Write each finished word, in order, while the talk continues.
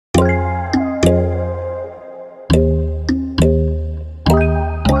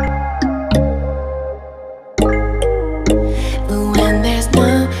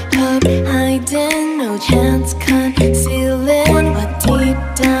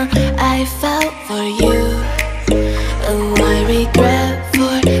for you. Oh, I regret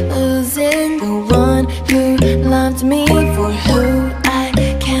for losing the one who loved me, for who I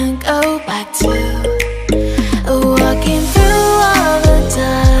can't go back to. Walking through all the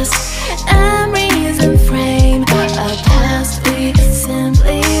dust and reason frame, a past we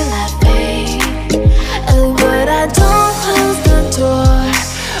simply let fade. Oh, but I don't close the door,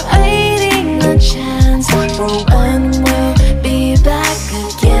 waiting the chance for when we'll be back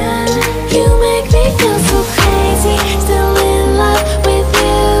again. You make me feel so crazy, still in love with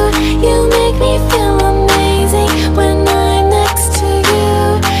you. You make me feel amazing when I'm next to you.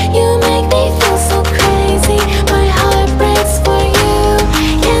 You make me feel so crazy, my heart breaks for you.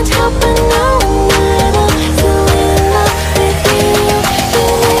 Can't help but know that I'm still in love with you. You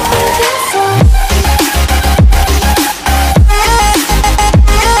make me feel so.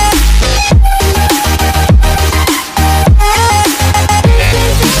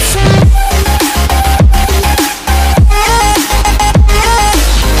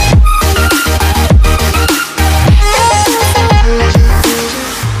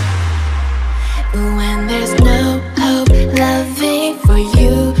 When there's no hope loving for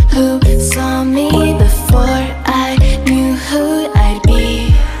you who saw me before I knew who I'd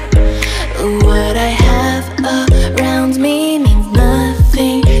be. What I have around me means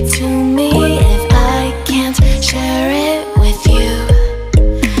nothing to me if I can't share it with you.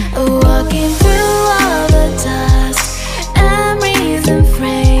 Walking through all the dust and reason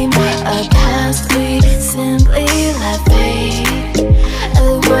frame, a past we simply let fade.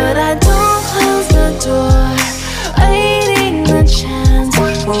 But I don't close the door, waiting the chance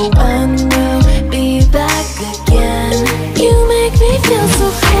for when we'll be back again. You make me feel so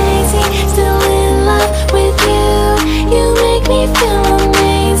crazy, still in love with you. You make me feel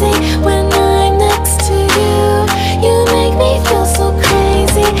amazing when I'm next to you. You make me feel so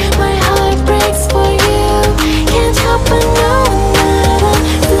crazy, my heart breaks for you. Can't help but know that I'm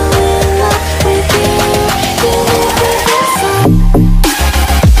still in love with you. You make me feel so.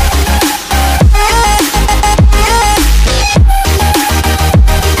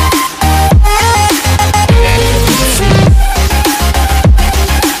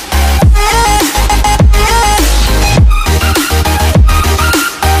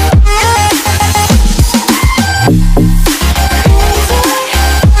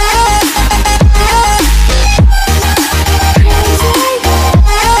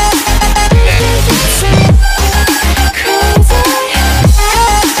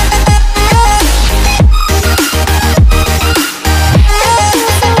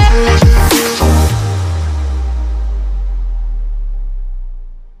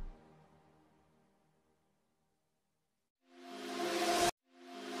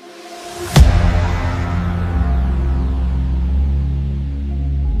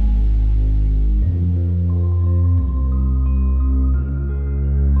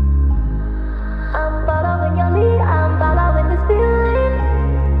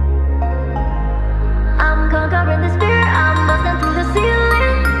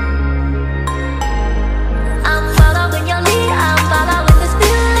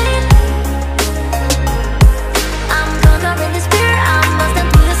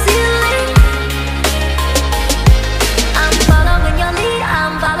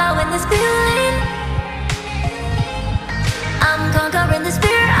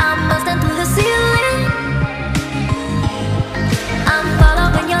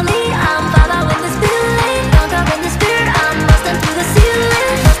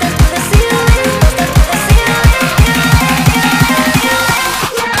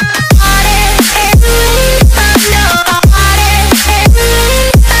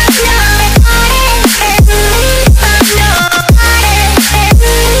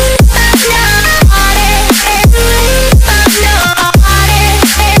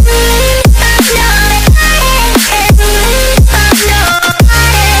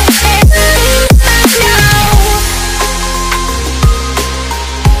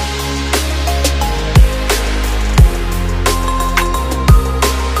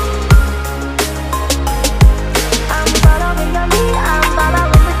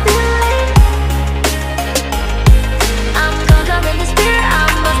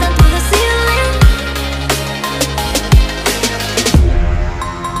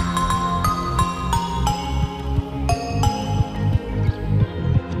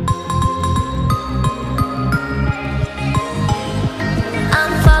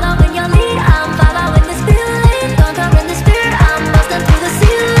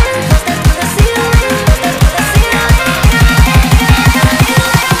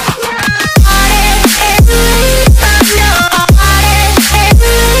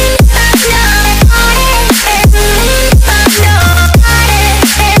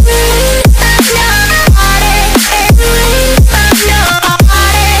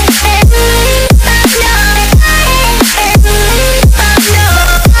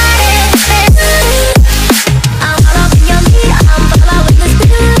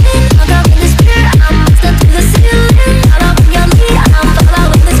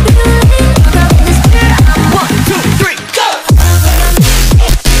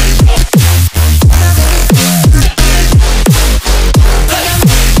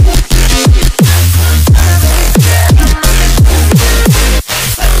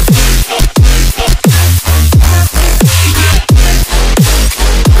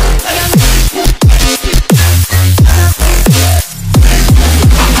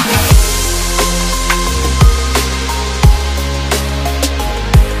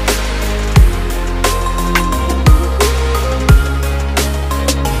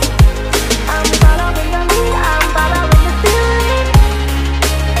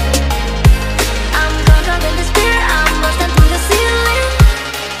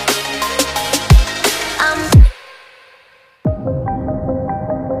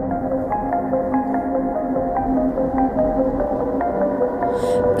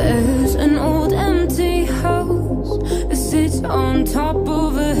 on top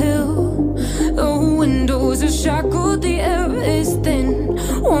of a hill. The windows are shackled, the air is thin.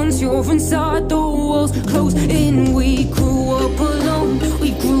 Once you're inside, the walls close in. We grew up alone,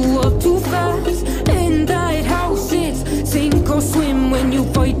 we grew up too fast. In that house it's sink or swim. When you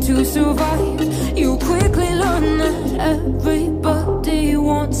fight to survive, you quickly learn that everybody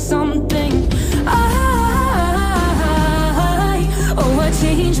wants something. I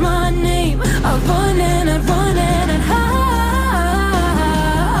changed my name. I run and I run and I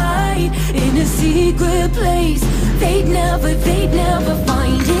hide in a secret place. They'd never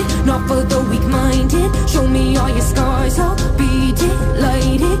find it. Not for the weak-minded. Show me all your scars, I'll be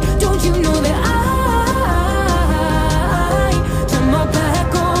delighted. Don't you know that I turn my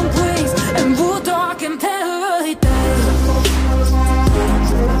back on grace and rule dark in paradise?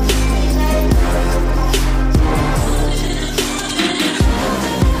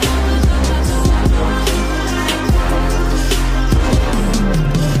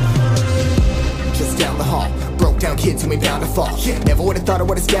 Down kids and we bound to fall. Never would've thought I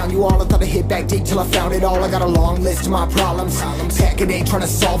would've down you all. I thought I hit back deep till I found it all. I got a long list of my problems. Packing ain't trying to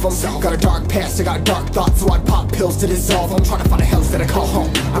solve them. Got a dark past, I got dark thoughts, so I'd pop pills to dissolve them. Trying to find a house that I call home.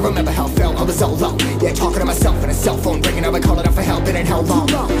 I remember how I felt, I was so low. Yeah, talking to myself in a cell phone ringing. I would call it out for help, it ain't how long.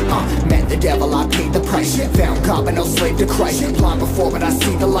 Met the devil, I paid the price. Found God, but no slave to Christ. Blind before, but I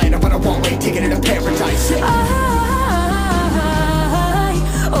see the light. But I won't wait, taking it to paradise.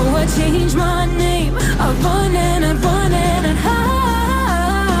 I changed my name. I run and I run and I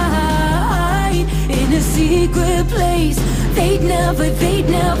hide in a secret place. They'd never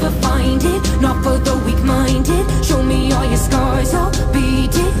find it. Not for the weak-minded. Show me all your scars, I'll be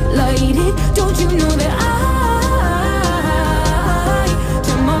delighted. Don't you know that I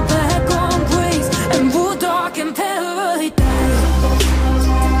turn my back on grace and rule dark in paradise?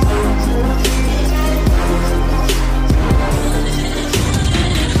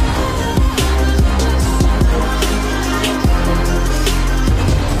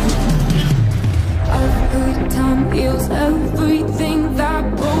 Time heals everything. That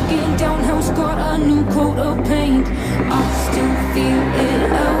broken down house got a new coat of paint. I still feel it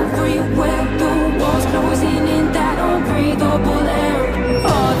everywhere. The walls closing in that unbreathable air.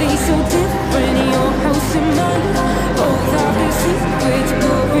 Are they so different, your house and mine? Both have their secrets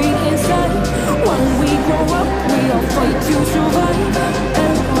buried inside. When we grow up, we all fight to survive.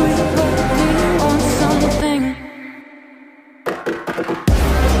 Everybody wants something.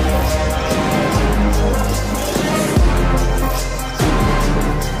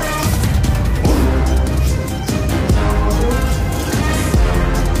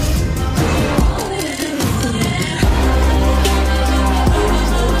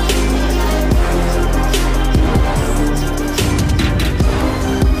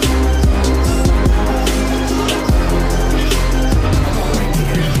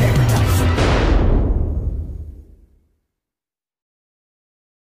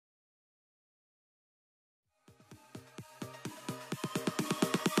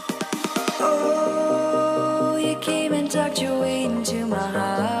 Oh, you came and tucked your way into my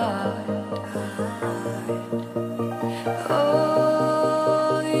heart.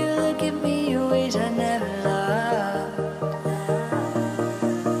 Oh, you look at me in ways I never loved.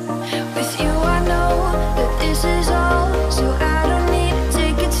 With you I know that this is all, so I